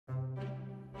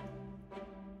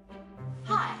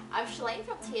Shirlaine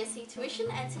from TSC Tuition,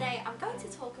 and today I'm going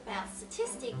to talk about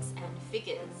statistics and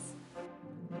figures.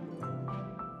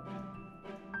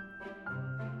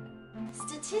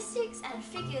 Statistics and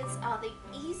figures are the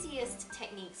easiest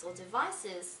techniques or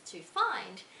devices to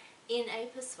find in a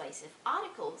persuasive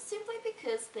article, simply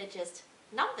because they're just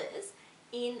numbers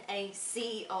in a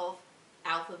sea of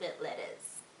alphabet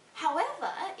letters. However,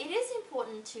 it is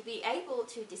important to be able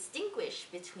to distinguish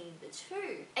between the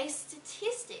two. A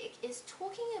statistic is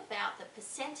talking about the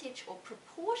percentage or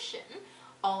proportion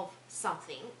of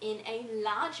something in a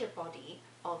larger body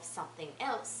of something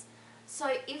else.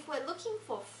 So if we're looking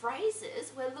for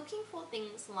phrases, we're looking for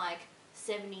things like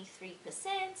 73%,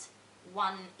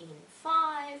 1 in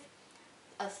 5,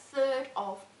 a third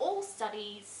of all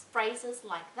studies. Phrases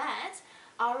like that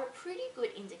are a pretty good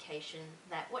indication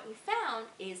that what you found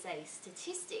is a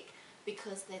statistic,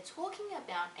 because they're talking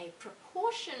about a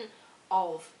proportion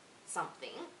of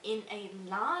something in a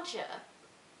larger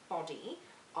body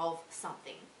of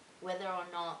something, whether or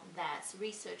not that's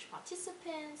research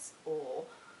participants or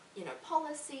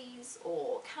policies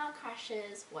or car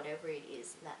crashes, whatever it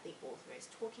is that the author is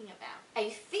talking about. A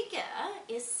figure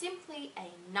is simply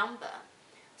a number.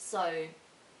 So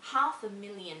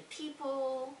 500,000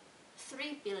 people,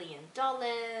 $3 billion,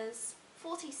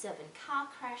 47 car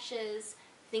crashes,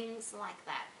 things like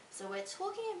that. So we're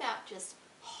talking about just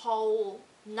whole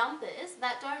numbers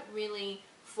that don't really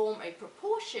form a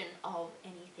proportion of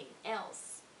anything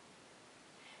else.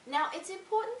 Now, it's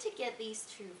important to get these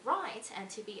two right and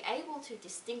to be able to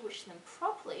distinguish them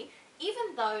properly,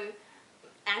 even though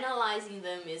analysing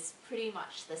them is pretty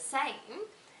much the same.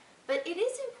 But it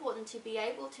is important to be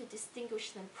able to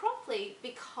distinguish them properly,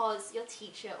 because your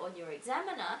teacher or your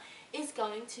examiner is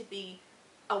going to be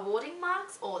awarding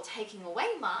marks or taking away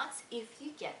marks if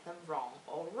you get them wrong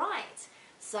or right.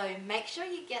 So make sure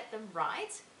you get them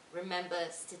right. Remember,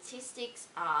 statistics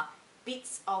are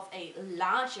bits of a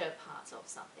larger part of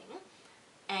something,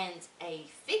 and a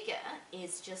figure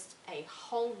is just a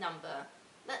whole number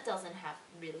that doesn't have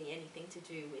really anything to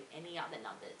do with any other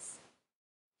numbers.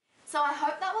 So I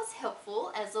hope that was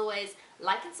helpful. As always,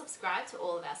 like and subscribe to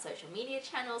all of our social media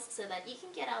channels so that you can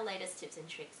get our latest tips and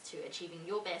tricks to achieving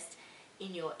your best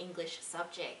in your English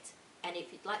subject. And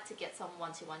if you'd like to get some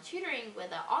one-to-one tutoring,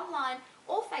 whether online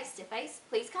or face-to-face,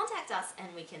 please contact us and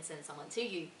we can send someone to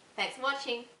you. Thanks for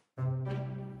watching.